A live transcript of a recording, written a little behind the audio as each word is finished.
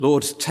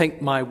Lord,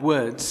 take my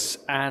words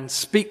and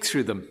speak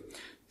through them.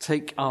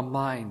 Take our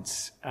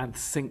minds and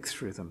think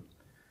through them.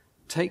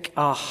 Take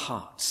our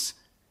hearts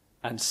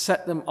and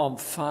set them on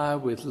fire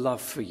with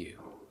love for you.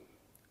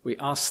 We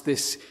ask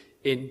this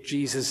in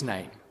Jesus'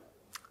 name.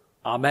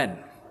 Amen.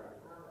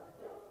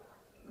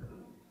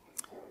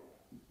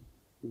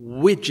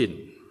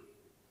 Widgeon,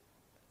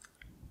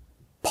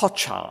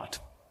 pochard,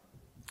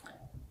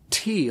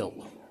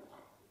 teal,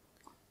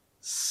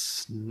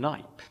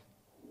 snipe.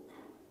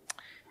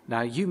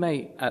 Now, you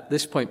may at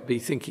this point be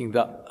thinking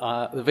that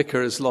the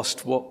vicar has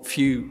lost what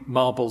few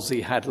marbles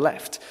he had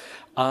left.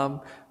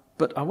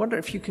 But I wonder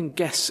if you can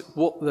guess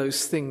what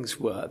those things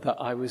were that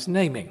I was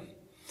naming.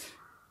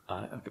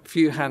 A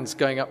few hands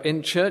going up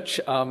in church.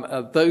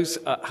 Those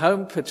at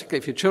home, particularly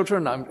if your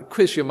children,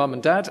 quiz your mum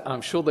and dad.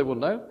 I'm sure they will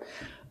know.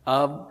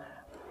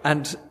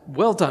 And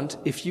well done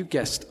if you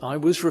guessed I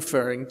was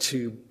referring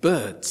to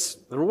birds.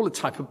 They're all a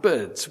type of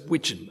birds.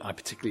 Widgeon I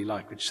particularly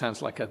like, which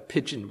sounds like a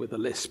pigeon with a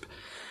lisp.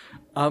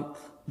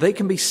 They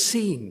can be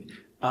seen,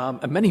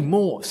 and many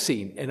more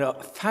seen, in a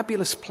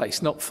fabulous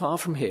place not far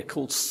from here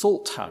called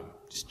Saltholm.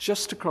 It's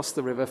just across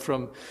the river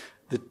from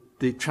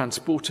the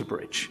transporter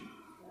bridge.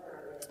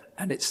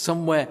 And it's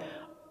somewhere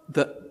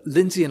that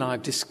Lindsay and I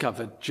have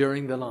discovered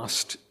during the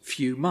last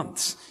few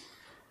months.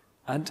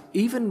 And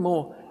even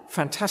more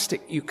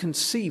fantastic, you can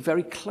see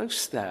very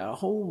close there a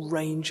whole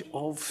range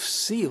of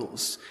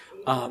seals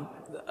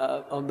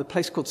on the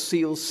place called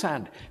Seals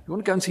Sand. You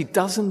want to go and see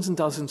dozens and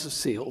dozens of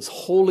seals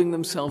hauling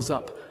themselves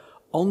up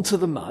onto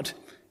the mud,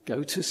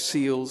 go to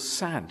Seals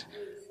Sand.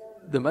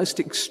 The most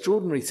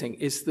extraordinary thing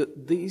is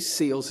that these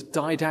seals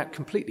died out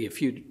completely a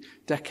few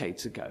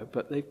decades ago,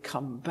 but they've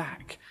come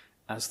back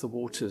as the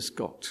waters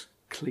got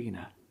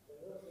cleaner.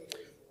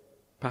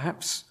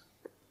 Perhaps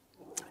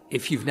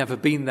if you've never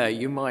been there,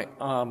 you might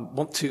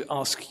want to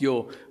ask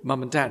your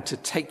mum and dad to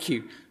take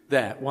you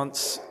there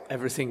once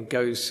everything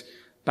goes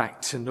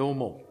back to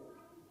normal.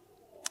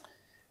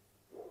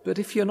 But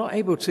if you're not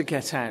able to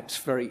get out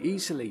very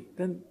easily,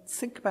 then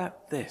think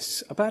about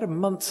this. About a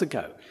month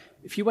ago,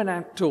 if you went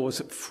outdoors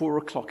at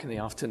 4:00 in the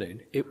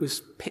afternoon, it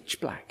was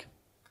pitch black.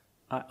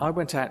 I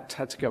went out,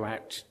 had to go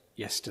out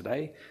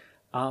yesterday,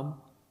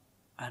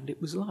 and it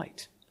was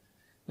light.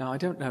 Now, I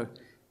don't know,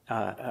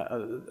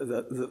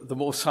 the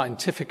more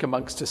scientific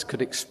amongst us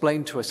could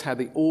explain to us how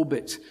the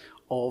orbit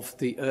of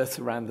the Earth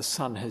around the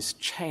sun has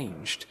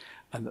changed,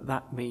 and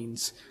that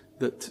means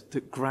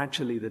that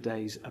gradually the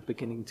days are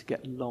beginning to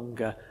get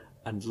longer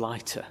and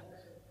lighter.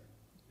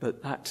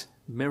 But that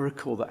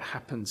miracle that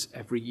happens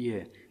every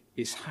year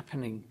is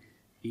happening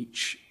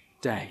each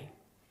day.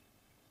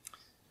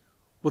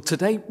 Well,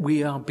 today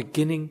we are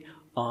beginning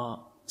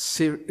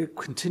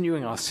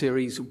continuing our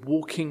series,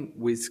 Walking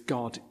with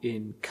God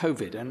in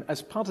COVID. And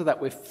as part of that,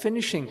 we're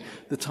finishing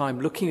the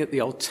time looking at the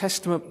Old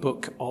Testament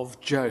book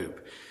of Job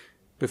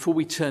before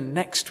we turn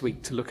next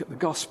week to look at the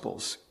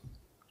Gospels.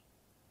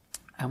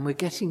 And we're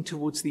getting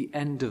towards the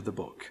end of the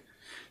book.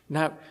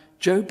 Now,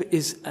 Job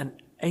is an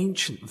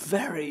ancient,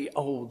 very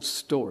old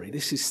story.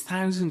 This is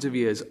thousands of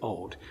years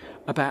old,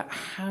 about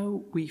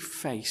how we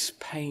face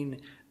pain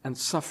and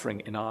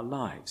suffering in our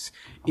lives.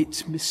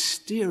 It's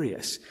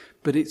mysterious,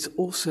 but it's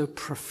also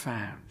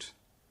profound.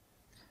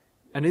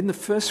 And in the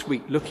first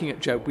week, looking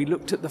at Job, we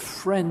looked at the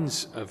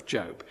friends of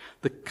Job,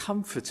 the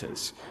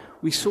comforters.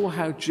 We saw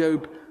how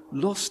Job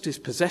lost his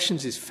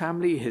possessions, his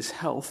family, his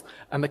health,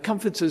 and the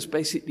comforters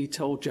basically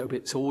told Job,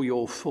 it's all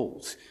your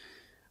fault.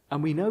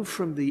 And we know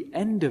from the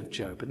end of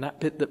Job, and that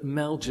bit that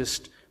Mel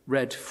just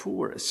read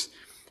for us,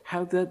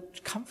 how the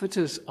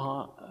comforters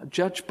are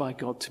judged by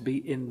God to be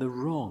in the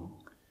wrong.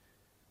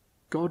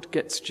 God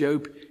gets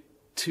Job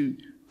to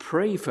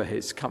pray for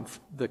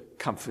the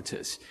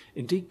comforters.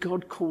 Indeed,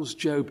 God calls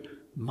Job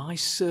my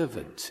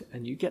servant,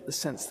 and you get the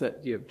sense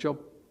that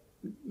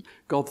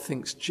God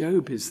thinks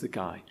Job is the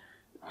guy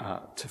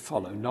to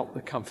follow, not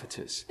the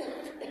comforters.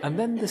 And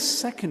then the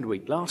second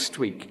week, last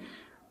week,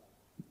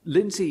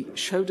 Lindsay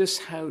showed us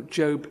how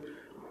Job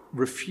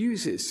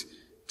refuses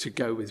to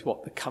go with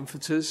what the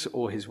comforters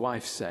or his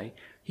wife say.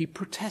 He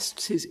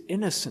protests his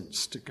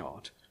innocence to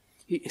God.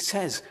 He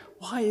says,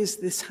 why is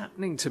this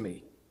happening to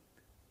me?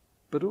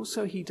 But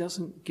also he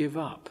doesn't give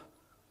up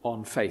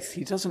on faith.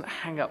 He doesn't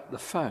hang up the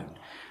phone.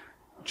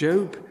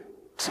 Job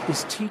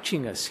is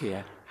teaching us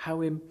here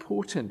how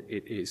important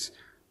it is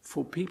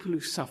for people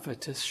who suffer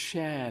to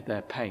share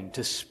their pain,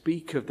 to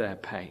speak of their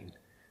pain.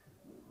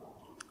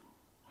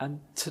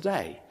 And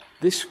today,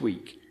 this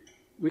week,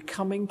 we're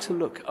coming to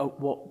look at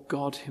what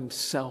God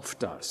himself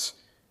does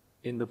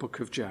in the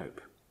book of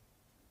Job.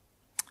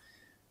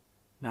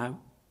 Now,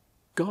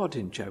 God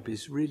in Job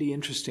is really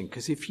interesting,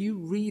 because if you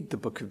read the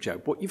book of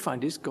Job, what you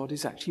find is God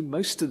is actually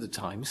most of the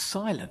time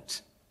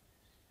silent.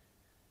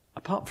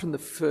 Apart from the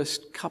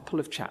first couple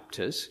of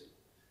chapters,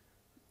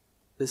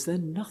 there's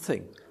then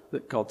nothing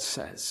that God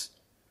says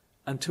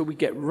until we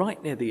get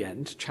right near the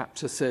end,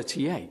 chapter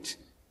 38.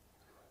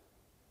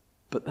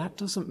 But that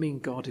doesn't mean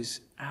God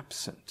is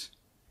absent.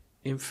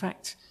 In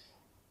fact,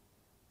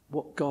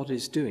 what God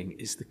is doing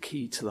is the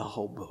key to the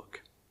whole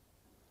book.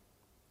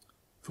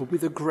 For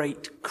with a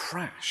great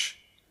crash,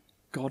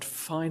 God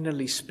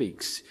finally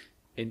speaks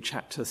in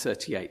chapter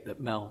 38 that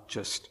Mel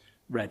just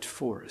read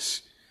for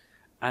us.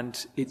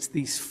 And it's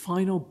these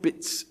final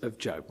bits of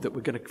Job that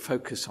we're going to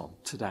focus on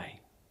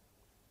today.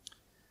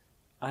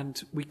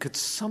 And we could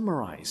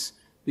summarize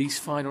these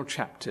final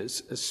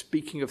chapters as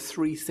speaking of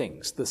three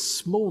things: the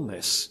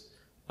smallness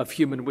of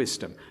human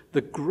wisdom,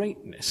 the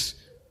greatness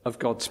of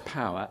God's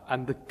power,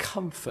 and the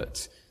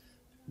comfort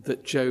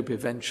that Job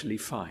eventually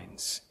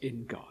finds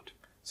in God.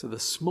 So the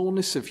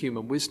smallness of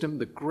human wisdom,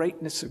 the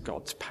greatness of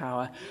God's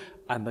power,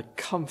 and the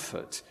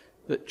comfort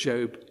that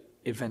Job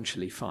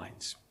eventually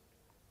finds.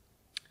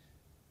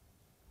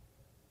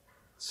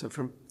 So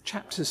from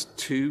chapters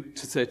 2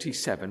 to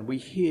 37, we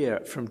hear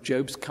from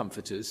Job's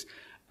comforters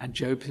and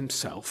Job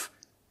himself,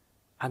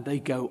 and they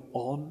go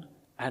on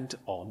and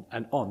on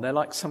and on. They're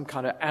like some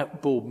kind of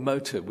outboard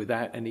motor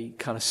without any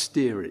kind of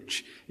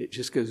steerage. It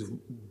just goes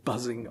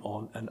buzzing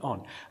on and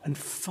on. And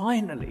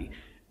finally,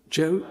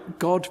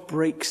 God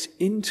breaks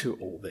into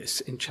all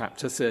this in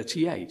chapter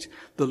 38.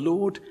 The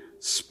Lord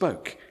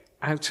spoke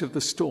out of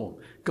the storm.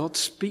 God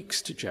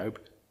speaks to Job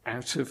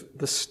out of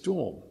the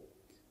storm.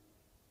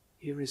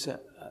 Here is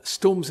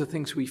storms are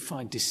things we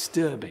find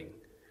disturbing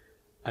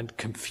and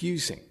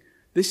confusing.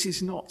 This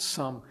is not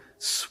some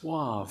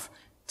suave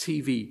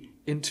TV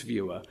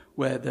interviewer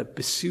where the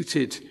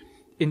besuited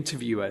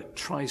interviewer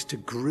tries to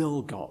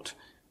grill God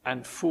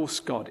and force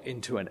God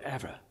into an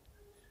error.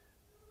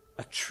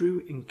 A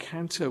true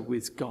encounter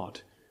with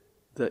God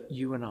that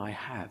you and I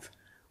have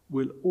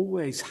will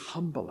always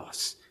humble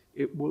us.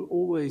 It will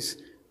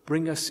always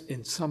bring us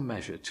in some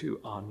measure to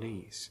our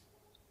knees.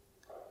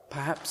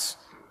 Perhaps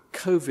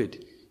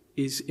COVID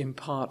is in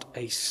part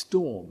a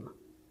storm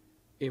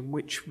in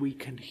which we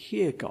can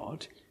hear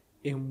God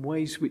in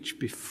ways which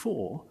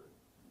before,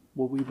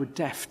 well, we were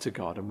deaf to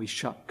God and we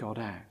shut God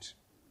out.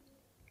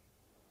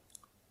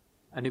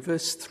 And in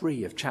verse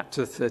 3 of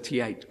chapter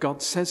 38,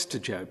 God says to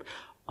Job,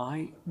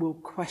 I will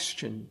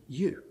question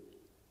you.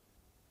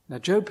 Now,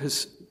 Job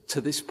has,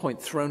 to this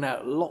point, thrown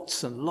out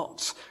lots and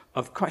lots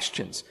of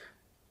questions,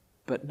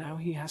 but now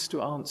he has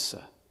to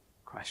answer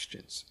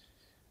questions.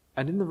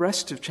 And in the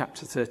rest of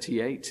chapter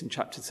 38 and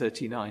chapter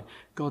 39,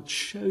 God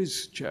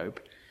shows Job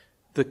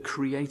the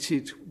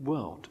created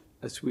world,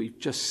 as we've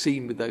just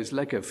seen with those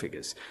Lego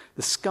figures.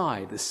 The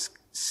sky, the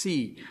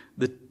sea,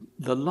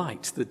 the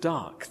light, the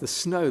dark, the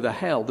snow, the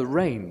hail, the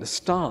rain, the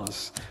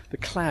stars, the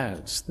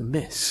clouds, the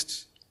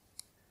mist.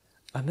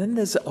 And then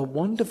there's a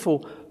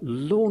wonderful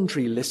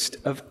laundry list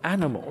of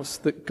animals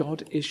that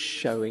God is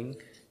showing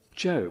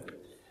Job.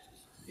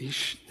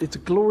 It's a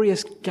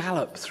glorious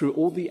gallop through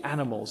all the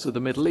animals of the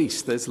Middle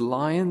East. There's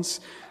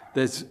lions,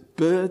 there's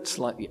birds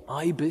like the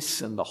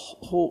ibis and the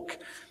hawk,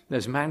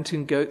 there's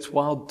mountain goats,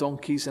 wild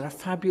donkeys, and a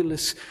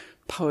fabulous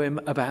poem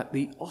about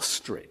the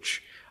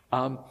ostrich.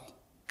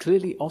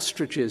 Clearly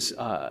ostriches,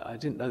 I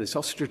didn't know this,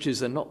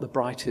 ostriches are not the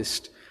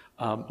brightest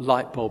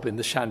light bulb in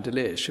the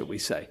chandelier, shall we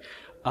say.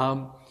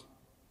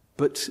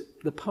 But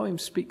the poem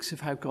speaks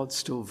of how God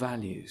still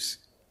values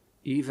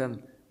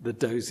even the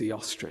dozy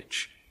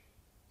ostrich.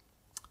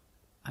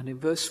 And in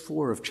verse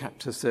 4 of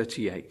chapter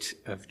 38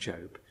 of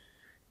Job,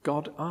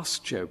 God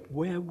asked Job,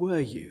 where were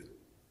you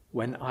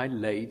when I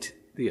laid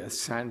the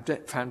earth's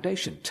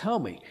foundation? Tell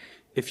me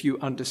if you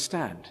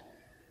understand.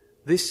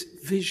 This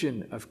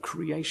vision of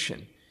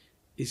creation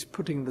is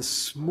putting the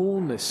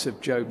smallness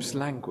of Job's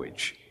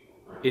language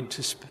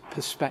into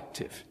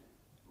perspective,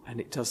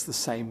 and it does the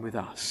same with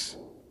us.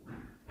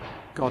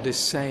 God is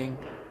saying,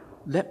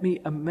 let me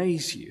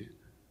amaze you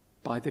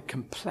by the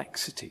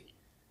complexity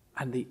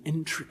and the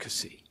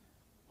intricacy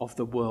of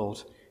the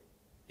world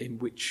in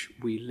which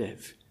we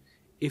live.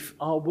 If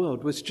our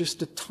world was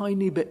just a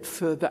tiny bit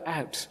further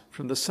out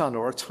from the sun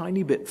or a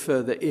tiny bit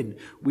further in,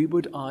 we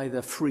would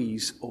either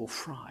freeze or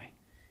fry.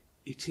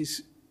 It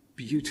is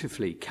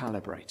beautifully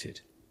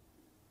calibrated.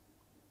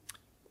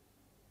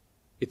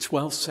 It's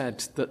well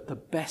said that the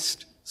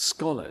best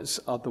scholars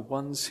are the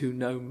ones who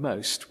know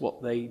most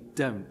what they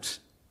don't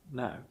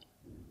know.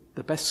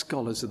 The best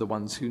scholars are the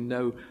ones who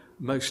know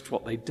most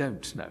what they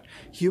don't know.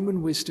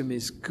 Human wisdom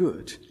is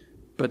good,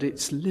 but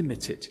it's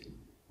limited.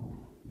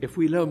 If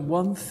we learn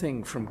one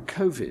thing from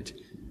COVID,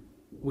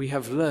 we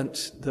have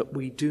learnt that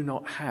we do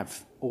not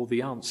have all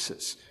the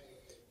answers.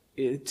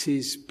 It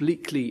is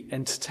bleakly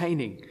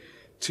entertaining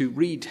to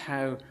read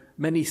how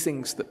many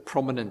things that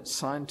prominent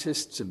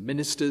scientists and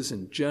ministers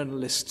and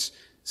journalists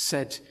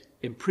said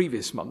in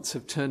previous months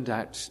have turned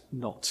out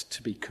not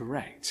to be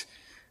correct.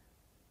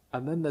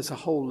 And then there's a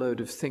whole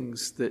load of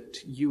things that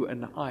you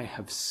and I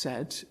have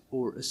said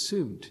or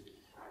assumed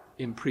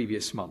in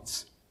previous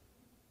months.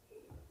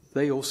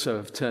 They also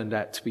have turned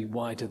out to be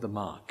wide of the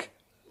mark.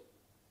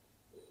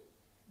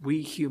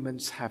 We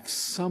humans have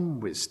some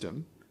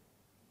wisdom,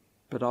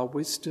 but our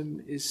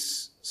wisdom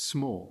is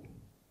small.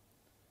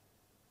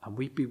 And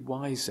we'd be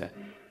wiser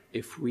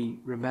if we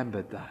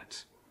remembered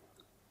that.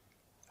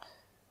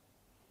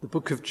 The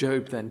book of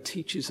Job then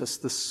teaches us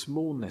the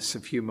smallness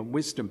of human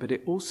wisdom, but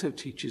it also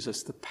teaches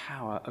us the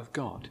power of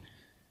God.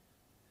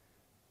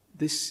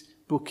 This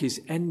book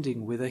is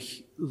ending with a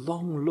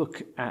long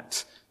look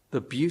at the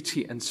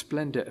beauty and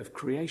splendor of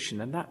creation.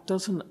 And that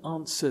doesn't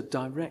answer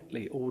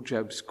directly all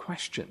Job's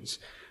questions,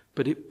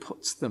 but it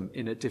puts them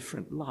in a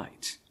different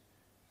light.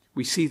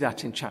 We see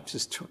that in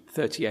chapters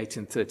 38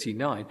 and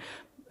 39.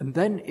 And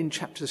then in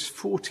chapters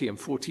 40 and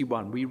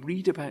 41, we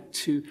read about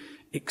two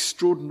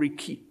extraordinary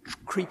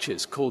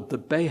creatures called the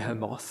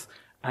Behemoth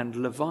and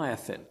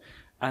Leviathan.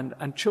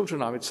 And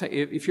children, I would say,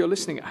 if you're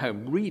listening at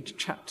home, read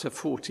chapter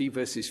 40,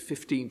 verses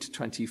 15 to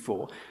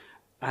 24,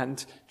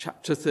 and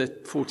chapter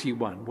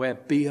 41, where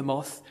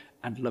Behemoth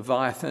and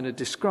Leviathan are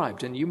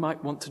described, and you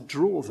might want to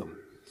draw them.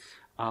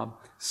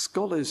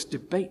 Scholars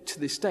debate to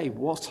this day,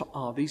 what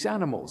are these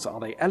animals? Are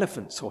they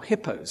elephants or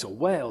hippos or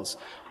whales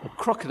or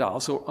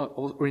crocodiles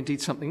or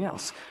indeed something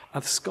else?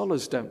 And the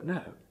scholars don't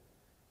know.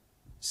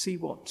 See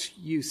what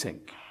you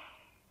think.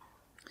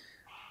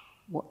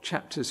 What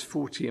chapters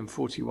 40 and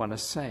 41 are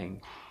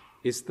saying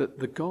is that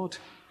the God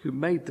who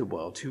made the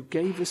world, who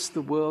gave us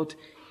the world,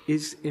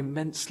 is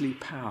immensely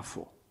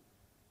powerful.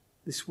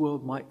 This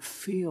world might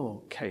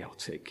feel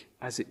chaotic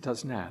as it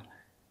does now,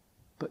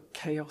 but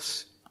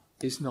chaos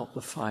is not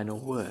the final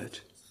word.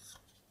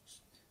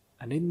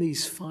 And in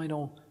these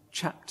final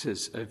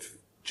chapters of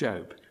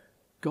Job,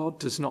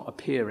 God does not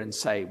appear and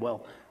say,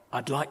 well,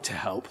 I'd like to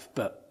help,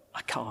 but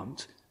I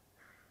can't.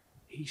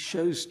 He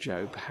shows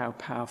Job how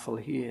powerful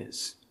he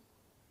is.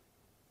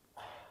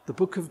 The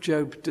book of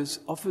Job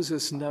offers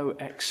us no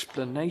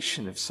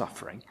explanation of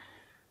suffering,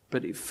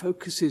 but it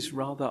focuses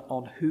rather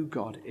on who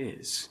God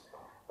is.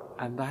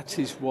 And that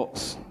is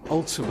what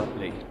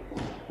ultimately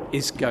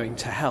is going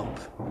to help.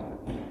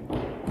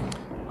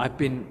 I've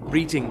been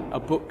reading a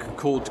book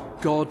called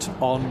God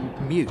on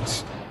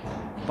Mute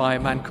by a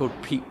man called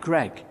Pete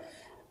Greig,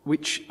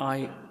 which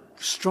I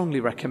strongly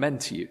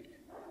recommend to you.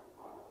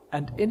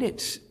 And in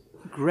it,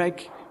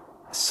 Greig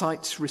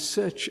cites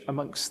research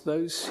amongst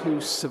those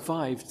who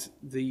survived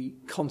the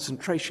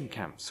concentration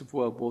camps of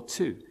World War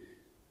II.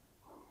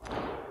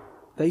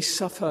 They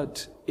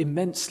suffered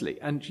immensely,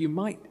 and you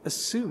might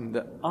assume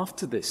that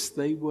after this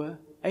they were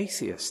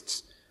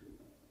atheists,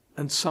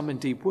 and some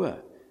indeed were.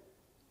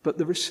 But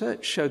the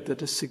research showed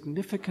that a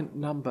significant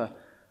number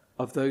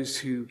of those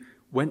who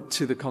went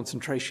to the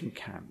concentration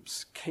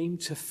camps came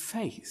to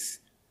faith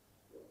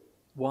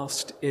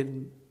whilst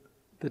in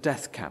the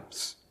death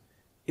camps.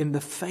 In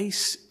the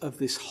face of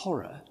this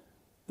horror,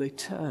 they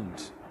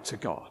turned to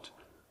God.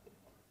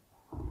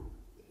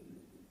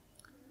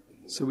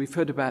 So we've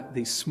heard about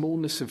the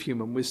smallness of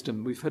human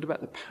wisdom. We've heard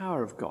about the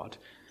power of God.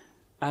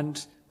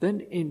 And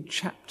then in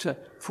chapter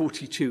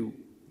 42,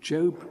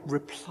 Job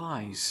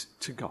replies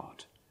to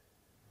God.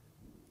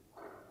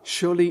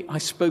 Surely I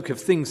spoke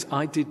of things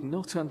I did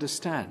not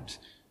understand.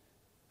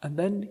 And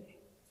then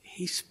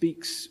he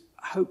speaks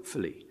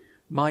hopefully.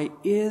 My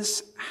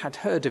ears had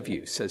heard of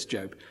you, says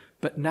Job,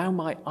 but now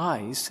my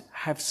eyes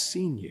have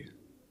seen you.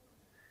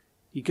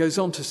 He goes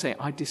on to say,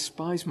 I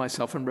despise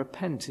myself and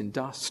repent in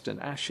dust and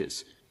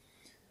ashes.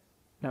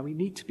 Now we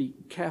need to be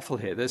careful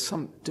here. There's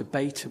some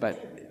debate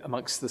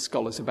amongst the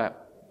scholars about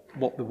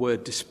what the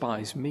word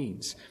despise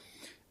means.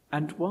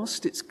 And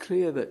whilst it's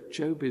clear that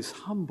Job is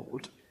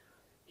humbled,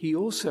 he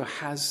also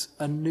has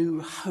a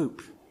new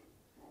hope.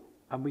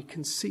 And we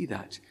can see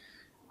that.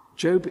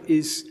 Job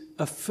is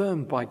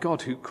affirmed by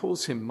God, who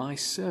calls him my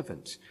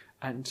servant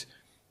and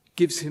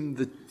gives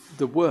him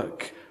the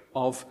work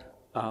of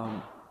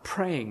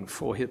praying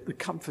for the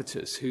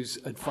comforters whose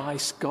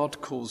advice God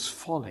calls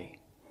folly.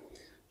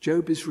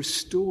 Job is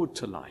restored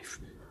to life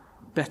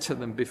better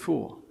than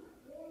before.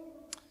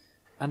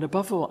 And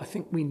above all, I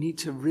think we need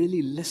to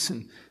really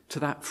listen to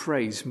that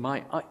phrase,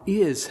 my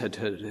ears had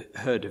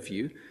heard of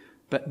you,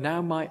 but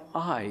now my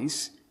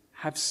eyes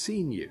have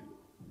seen you.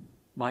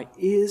 My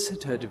ears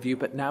had heard of you,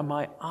 but now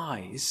my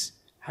eyes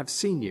have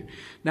seen you.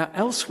 Now,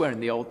 elsewhere in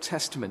the Old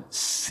Testament,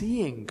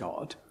 seeing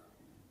God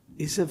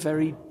is a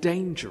very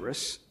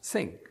dangerous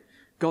thing.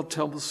 God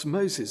tells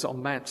Moses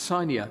on Mount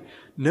Sinai,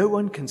 no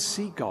one can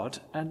see God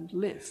and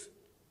live.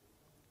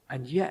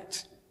 And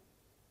yet,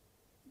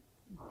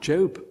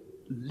 Job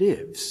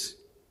lives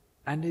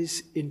and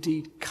is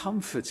indeed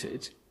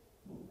comforted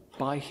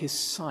by his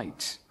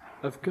sight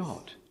of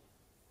God.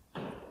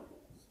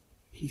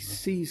 He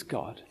sees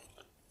God,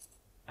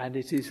 and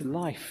it is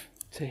life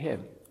to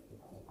him.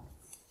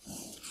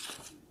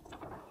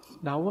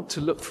 Now, I want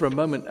to look for a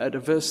moment at a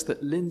verse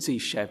that Lindsay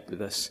shared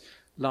with us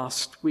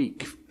last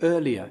week,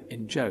 earlier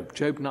in Job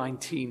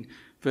 19,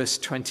 verse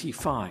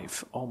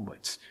 25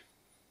 onwards.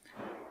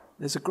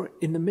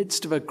 In the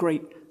midst of a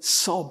great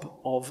sob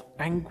of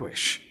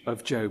anguish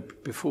of Job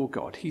before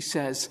God, he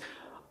says,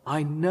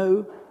 I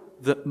know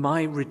that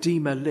my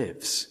Redeemer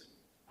lives,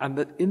 and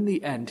that in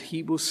the end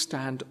he will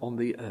stand on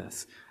the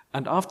earth.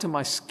 And after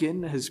my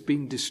skin has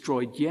been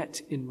destroyed,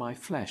 yet in my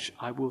flesh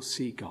I will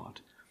see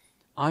God.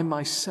 I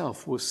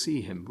myself will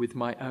see him with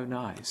my own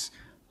eyes,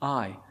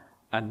 I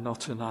and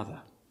not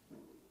another.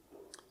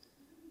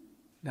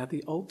 Now,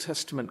 the Old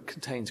Testament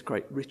contains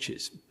great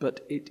riches,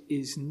 but it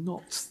is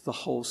not the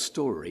whole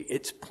story.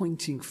 It's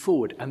pointing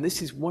forward, and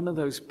this is one of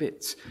those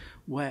bits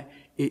where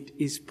it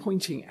is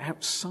pointing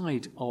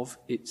outside of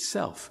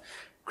itself.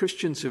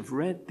 Christians have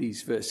read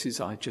these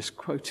verses I just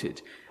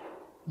quoted,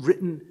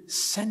 written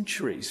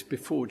centuries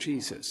before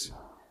Jesus,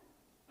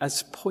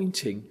 as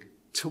pointing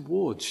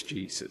towards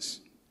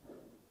Jesus.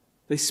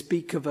 They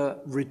speak of a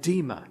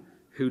Redeemer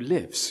who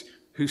lives,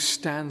 who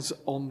stands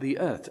on the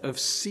earth, of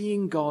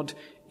seeing God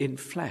in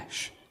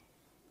flesh.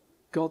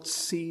 Job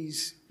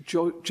sees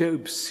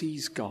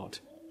God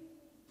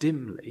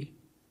dimly,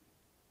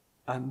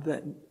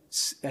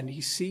 and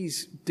he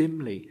sees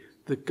dimly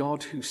the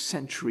God who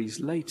centuries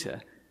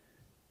later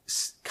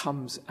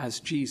comes as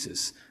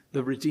Jesus,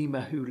 the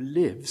Redeemer who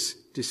lives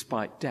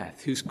despite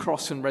death, whose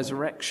cross and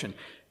resurrection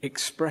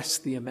express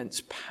the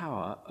immense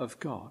power of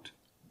God.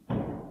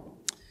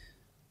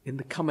 In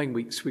the coming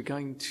weeks, we're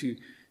going to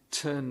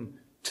turn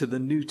to the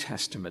New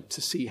Testament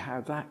to see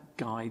how that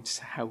guides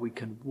how we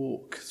can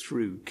walk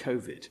through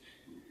COVID.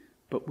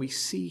 But we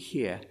see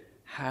here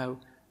how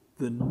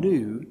the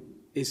new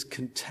is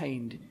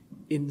contained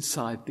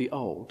inside the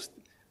old,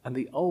 and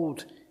the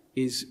old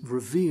is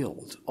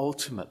revealed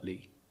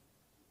ultimately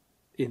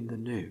in the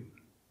new.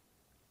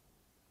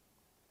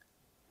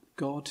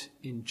 God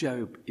in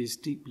Job is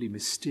deeply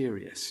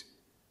mysterious.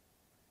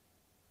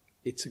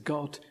 It's a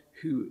God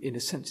who, in a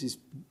sense, is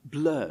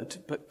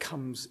blurred but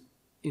comes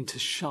into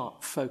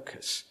sharp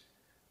focus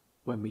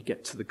when we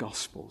get to the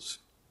Gospels.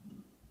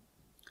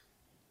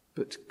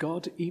 But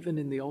God, even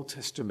in the Old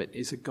Testament,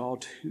 is a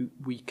God who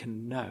we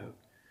can know,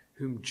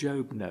 whom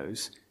Job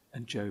knows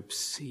and Job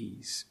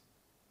sees.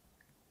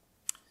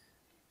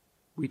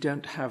 We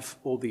don't have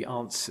all the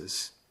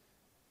answers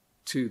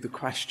to the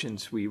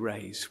questions we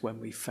raise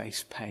when we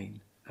face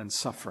pain and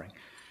suffering.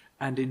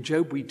 And in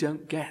Job, we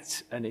don't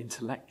get an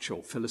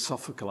intellectual,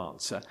 philosophical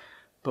answer,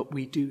 but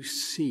we do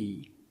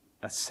see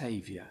a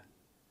Saviour.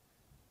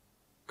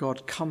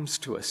 God comes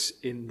to us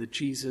in the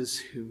Jesus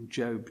whom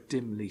Job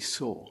dimly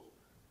saw.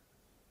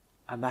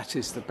 And that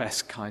is the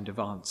best kind of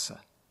answer.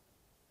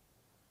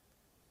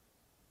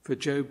 For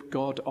Job,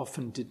 God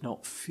often did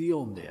not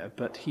feel near,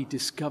 but he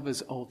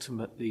discovers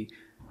ultimately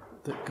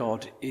that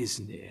God is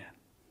near.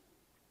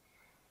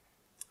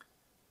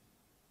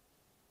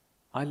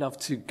 I love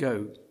to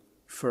go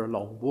for a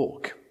long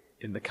walk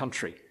in the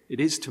country. It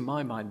is, to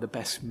my mind, the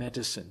best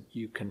medicine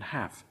you can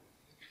have.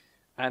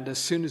 And as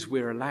soon as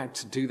we're allowed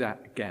to do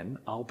that again,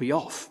 I'll be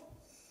off.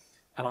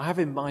 And I have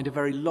in mind a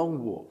very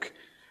long walk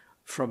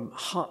from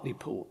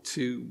Hartlepool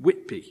to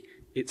Whitby.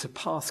 It's a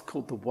path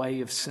called the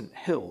Way of St.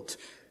 Hild,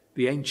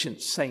 the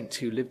ancient saint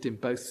who lived in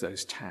both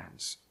those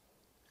towns.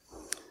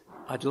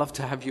 I'd love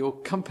to have your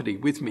company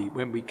with me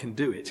when we can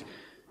do it.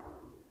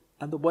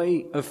 And the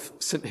Way of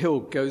St.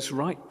 Hild goes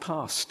right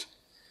past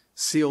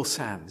Seal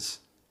Sands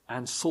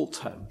and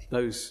Saltholm,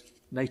 those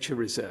nature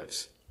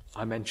reserves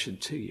I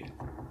mentioned to you.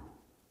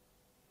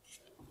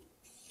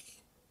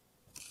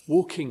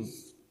 Walking,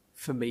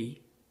 for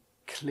me,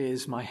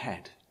 clears my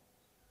head.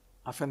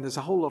 I find there's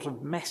a whole lot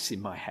of mess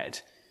in my head,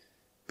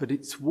 but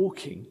it's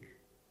walking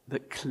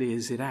that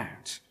clears it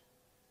out.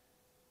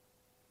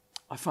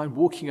 I find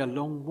walking a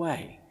long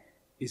way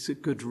is a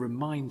good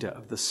reminder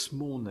of the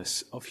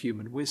smallness of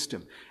human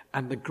wisdom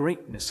and the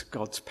greatness of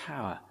God's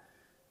power.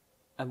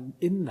 And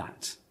in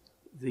that,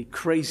 the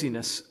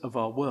craziness of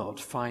our world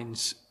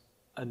finds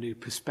a new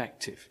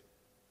perspective.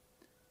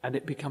 And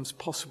it becomes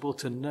possible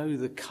to know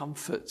the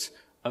comfort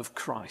of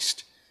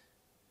Christ,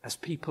 as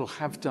people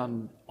have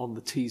done on the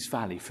Tees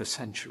Valley for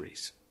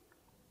centuries.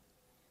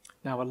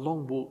 Now, a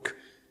long walk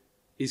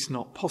is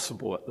not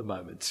possible at the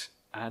moment,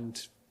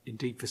 and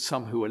indeed for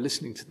some who are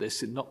listening to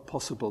this, it's not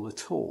possible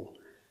at all.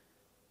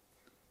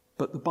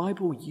 But the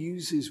Bible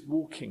uses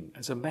walking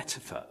as a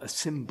metaphor, a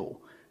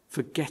symbol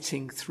for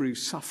getting through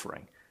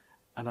suffering,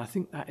 and I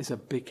think that is a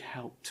big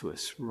help to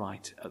us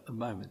right at the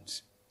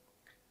moment.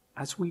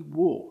 As we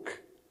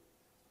walk,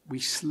 we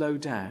slow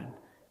down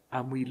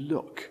and we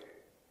look.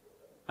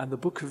 And the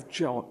book of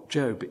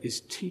Job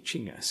is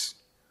teaching us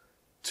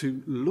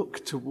to look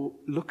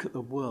at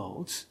the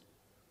world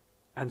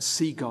and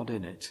see God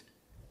in it,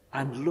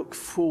 and look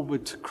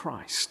forward to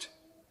Christ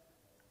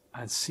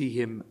and see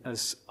him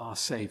as our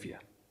Saviour.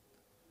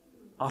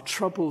 Our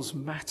troubles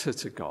matter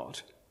to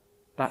God.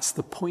 That's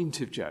the point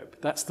of Job.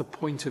 That's the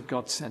point of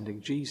God sending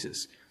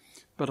Jesus.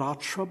 But our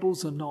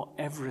troubles are not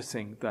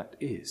everything that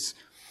is.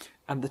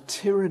 And the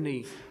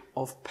tyranny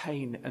of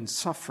pain and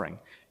suffering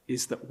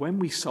is that when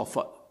we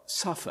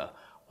suffer,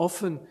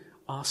 often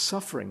our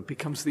suffering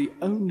becomes the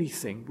only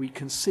thing we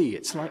can see.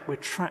 It's like we're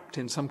trapped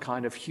in some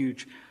kind of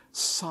huge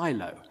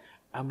silo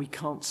and we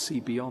can't see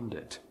beyond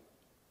it.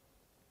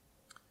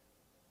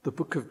 The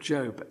book of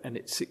Job and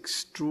its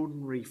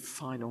extraordinary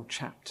final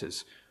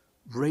chapters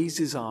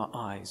raises our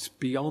eyes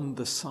beyond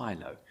the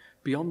silo,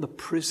 beyond the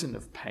prison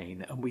of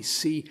pain, and we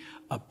see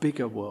a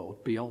bigger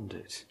world beyond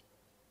it.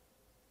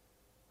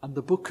 And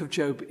the book of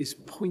Job is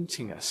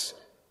pointing us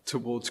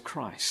towards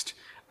Christ.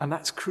 And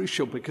that's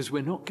crucial because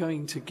we're not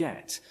going to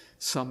get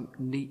some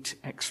neat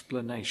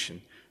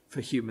explanation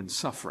for human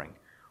suffering.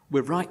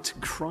 We're right to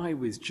cry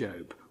with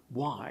Job.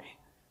 Why?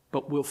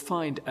 But we'll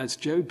find, as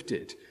Job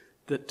did,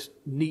 that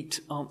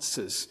neat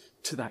answers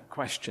to that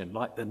question,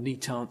 like the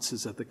neat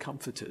answers of the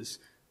comforters,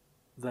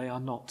 they are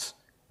not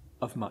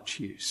of much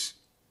use.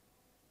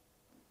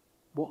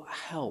 What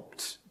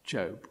helped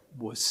Job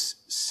was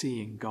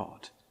seeing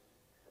God.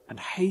 And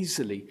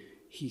hazily,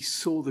 he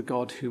saw the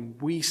God whom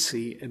we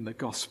see in the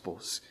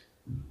Gospels,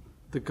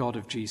 the God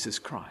of Jesus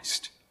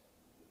Christ.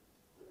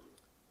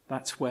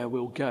 That's where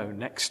we'll go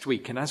next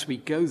week. And as we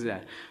go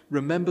there,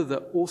 remember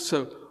that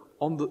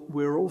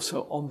we're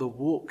also on the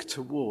walk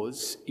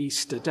towards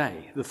Easter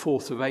Day, the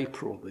 4th of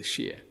April this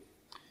year.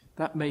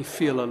 That may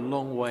feel a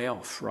long way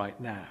off right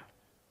now.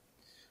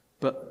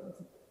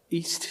 But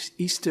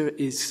Easter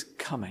is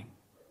coming.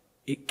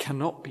 It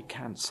cannot be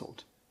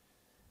cancelled.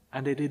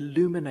 And it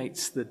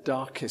illuminates the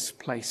darkest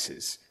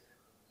places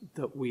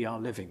that we are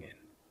living in.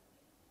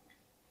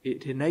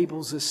 It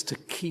enables us to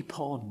keep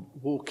on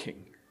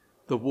walking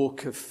the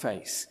walk of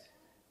faith,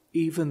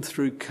 even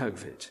through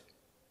COVID.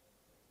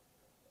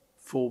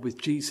 For with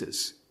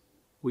Jesus,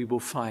 we will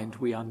find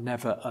we are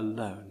never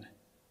alone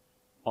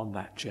on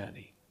that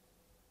journey.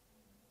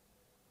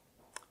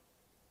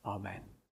 Amen.